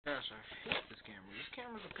gosh, I hate this camera. This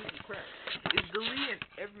camera's a piece of crap. It's deleting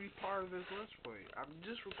every part of this Let's Play. I'm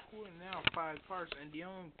just recording now 5 parts, and the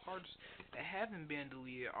only parts that haven't been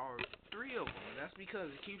deleted are 3 of them. That's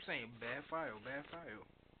because it keeps saying bad file, bad file.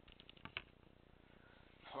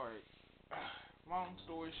 Alright. Long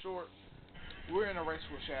story short, we're in a race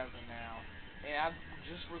with Shazam now, and I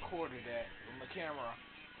just recorded that on the camera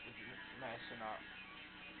messing up.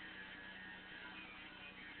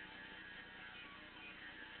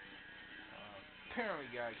 Apparently,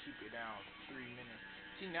 you gotta keep it down 3 minutes.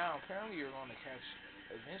 See, now apparently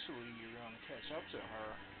eventually you're gonna catch up to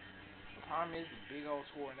her. The problem is the big old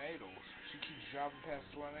tornadoes. She keeps driving past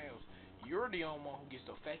tornadoes. You're the only one who gets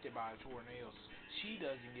affected by tornadoes. She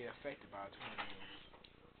doesn't get affected by tornadoes.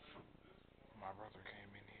 My brother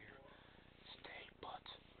came in here. Stay put.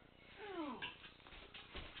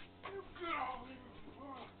 Get off here.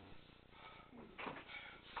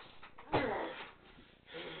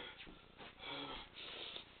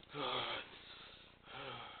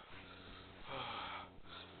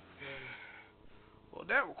 Well,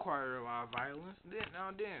 that required a lot of violence, didn't it?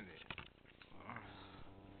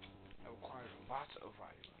 That required lots of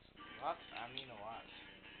violence. Lots, I mean a lot.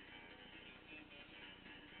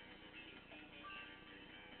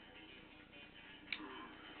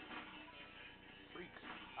 Freak.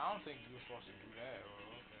 I don't think you were supposed to do that. Well,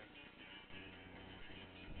 okay.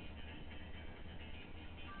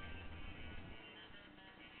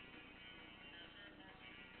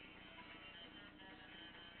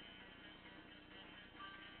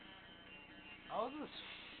 How does this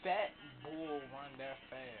fat bull run that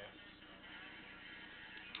fast?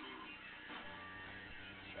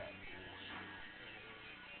 Fat bullshit.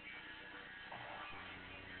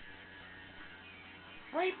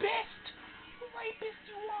 Rapist! Rapist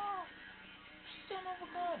you are! Son of a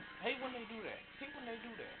gun! Hate when they do that. Hate when they do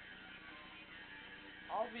that.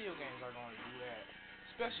 All video games are going to do that.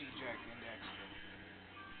 Especially Jack and Dexter.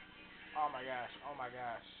 Oh my gosh. Oh my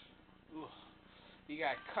gosh. Ugh. You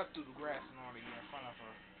got cut through the grass in order to get in front of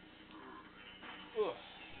her. Ugh.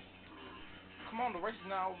 Come on, the race is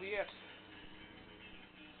not over yet.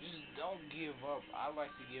 Just don't give up. I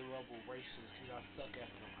like to give up with races because I suck at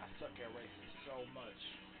them. I suck at races so much.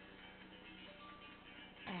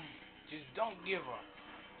 Just don't give up.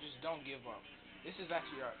 Just don't give up. This is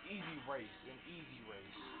actually an easy race. An easy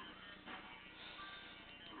race.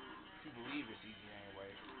 If you believe it's easy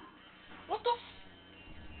anyway. What the f?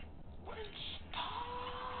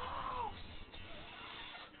 Stop!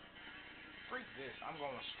 Freak this. I'm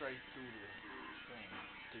going straight through the thing.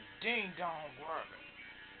 The ding dong rabbit.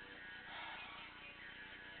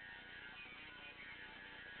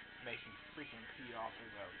 Makes me freaking pee off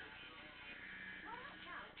as ever.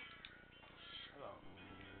 Shut up.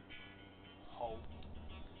 Ho.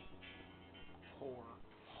 Whore.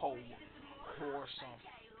 Ho. Whore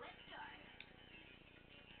something.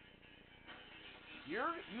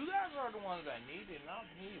 You guys are the ones that need it, not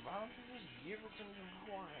me. Why don't you just give it to me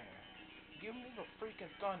beforehand? Give me the freaking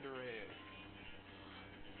Thunder Egg.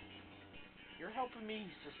 You're helping me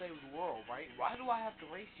to save the world, right? Why do I have to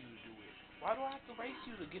race you to do it? Why do I have to race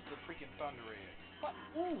you to get the freaking Thunder Egg? What?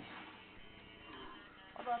 Ooh!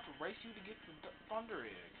 Why do I have to race you to get the Thunder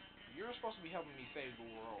Egg? You're supposed to be helping me save the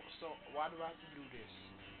world, so why do I have to do this?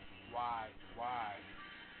 Why? Why?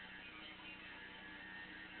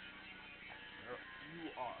 You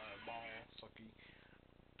are a ball sucky.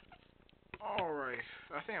 Alright,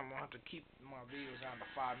 I think I'm gonna have to keep my videos down to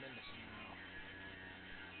 5 minutes now.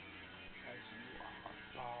 As you are a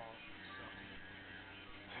ball sucky.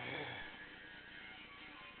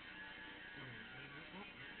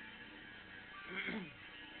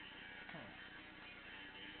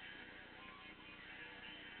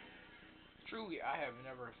 Truly, I have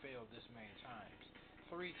never failed this many times.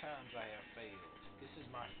 3 times I have failed. This is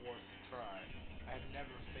my 4th try. I have never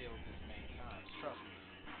failed this many times. Trust me.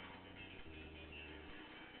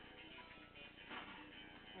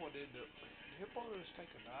 What did the hippo just take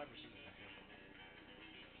a dive? This isn't a hippo.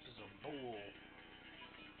 This is a bull.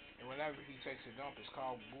 And whenever he takes a dump, it's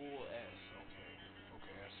called bull S. Okay.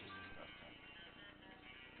 Okay, that's just disgusting.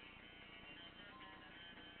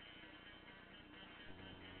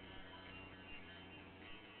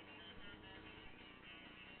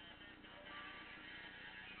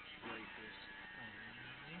 Rapist.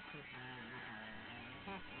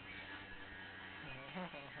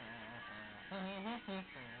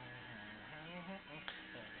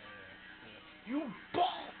 You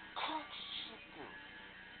ball cocksucker!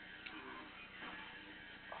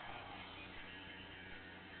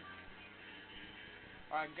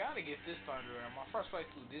 I gotta get this Thunder Egg. My first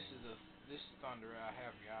playthrough, this Thunder Egg I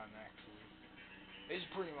have gotten actually. It's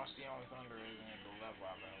pretty much the only Thunder is in the level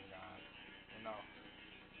I've ever gotten. You know,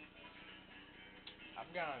 I've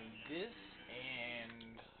gotten this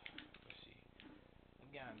and let's see,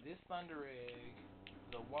 I've gotten this Thunder Egg,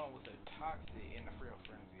 the one with the toxic and the Frail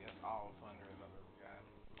Frenzy. That's all Thunder Eggs I've ever gotten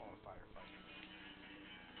on Fire Fighter.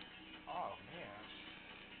 Oh man,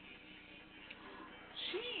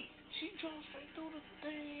 she jumped straight through the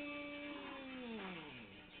thing.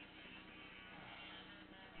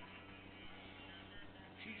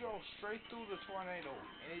 She drove straight through the tornado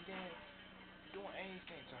and it didn't do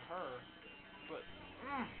anything to her. But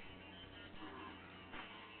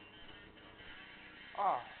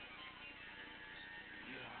oh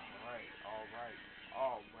yeah,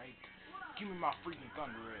 all right. Give me my freaking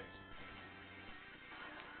Thunder Eggs.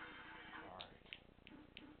 All right,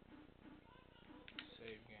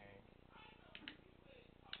 save game.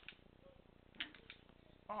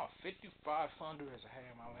 Oh, 55 Thunder Eggs I had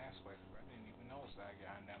in my last playthrough. I didn't even notice that I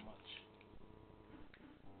got that much.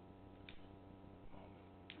 Moment.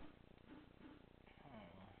 Hmm.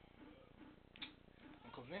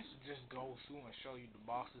 I'm convinced to just go through and show you the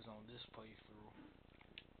bosses on this playthrough,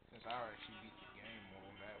 since I actually beat the game more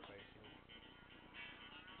on that playthrough.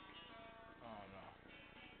 Oh no.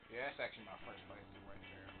 Yeah, that's actually my first playthrough right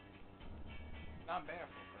there. Not bad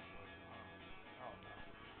for a first playthrough, huh? Oh no.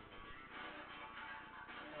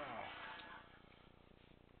 Oh.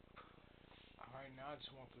 Alright, now I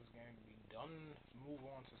just want this game to be done. Move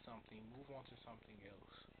on to something. Move on to something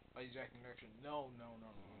else. Like Jack and Direction. No, not that.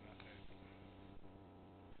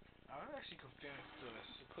 I'm actually convinced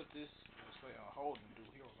to put this display on hold and do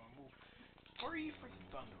Heroes on Move. 3 freaking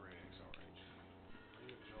Thunder Eggs, alright.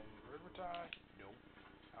 River Tide? Nope.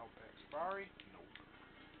 Outback Safari? Nope.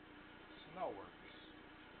 Snow Workers?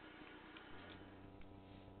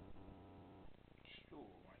 Sure,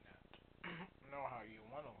 why not? Know how you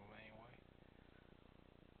one of them anyway.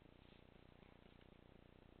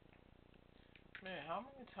 Man, how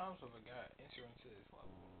many times have I got enter into this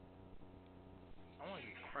level? I want to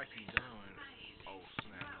get cracky done. Oh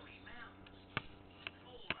snap.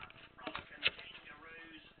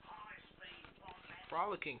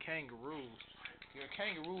 Frolicking kangaroos. They're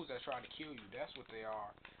kangaroos that try to kill you. That's what they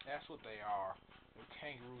are. That's what they are. They're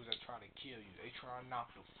kangaroos that try to kill you. They try to knock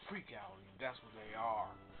the freak out of you. That's what they are.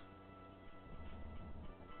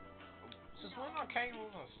 Since when are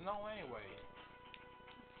kangaroos in snow anyway?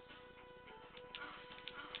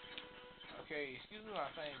 Okay, excuse me for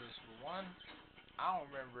saying this, but one, I don't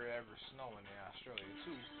remember it ever snowing in Australia.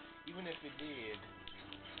 Two, even if it did,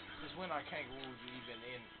 since when are kangaroos even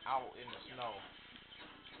out in the snow?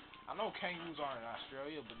 I know kangaroos are in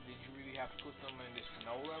Australia, but did you really have to put them in this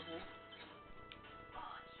snow level?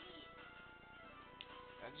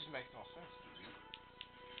 That just makes no sense to me.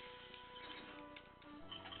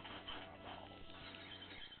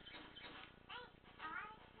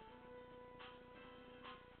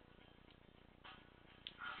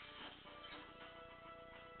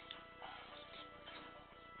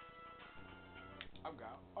 I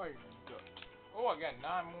got. Oh, I got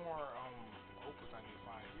 9 more opals I need to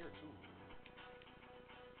find here too.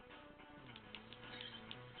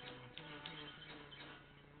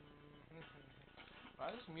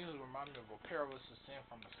 This music reminds me of A Perilous Ascent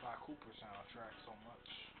from the Sly Cooper soundtrack so much.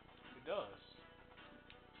 It does.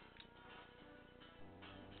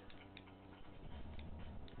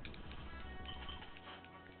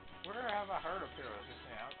 Where have I heard of Perilous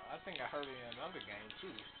Ascent? I think I heard it in another game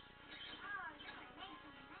too.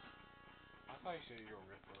 I thought you said you're a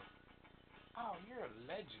Ripper. Oh, you're a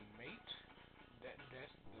legend, mate. That's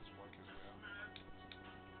work as well.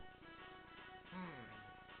 Hmm.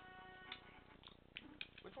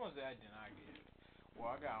 Which ones did I get?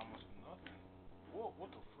 Well, I got almost nothing.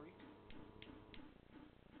 What the freak?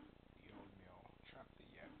 Yo, no. Trap the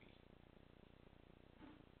Yappy.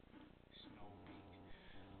 Snowbeak.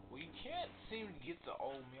 Well, you can't seem to get the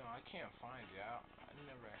old meal. I can't find it. I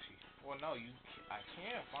never actually. Well, no, I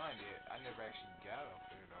can find it. I never actually got up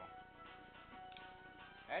there though.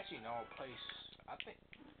 Actually, no place. I think.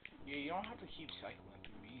 Yeah, you don't have to keep cycling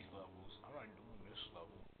through these levels. I'm not doing this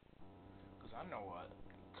level because I know a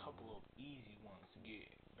couple of easy ones to get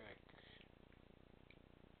back.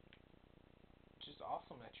 Just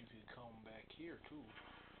awesome that you could come back here too.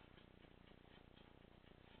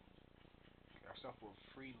 Get yourself a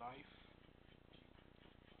free life.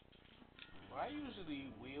 What I usually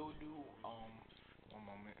will do. One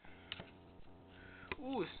moment.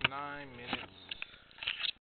 Ooh, it's 9 minutes.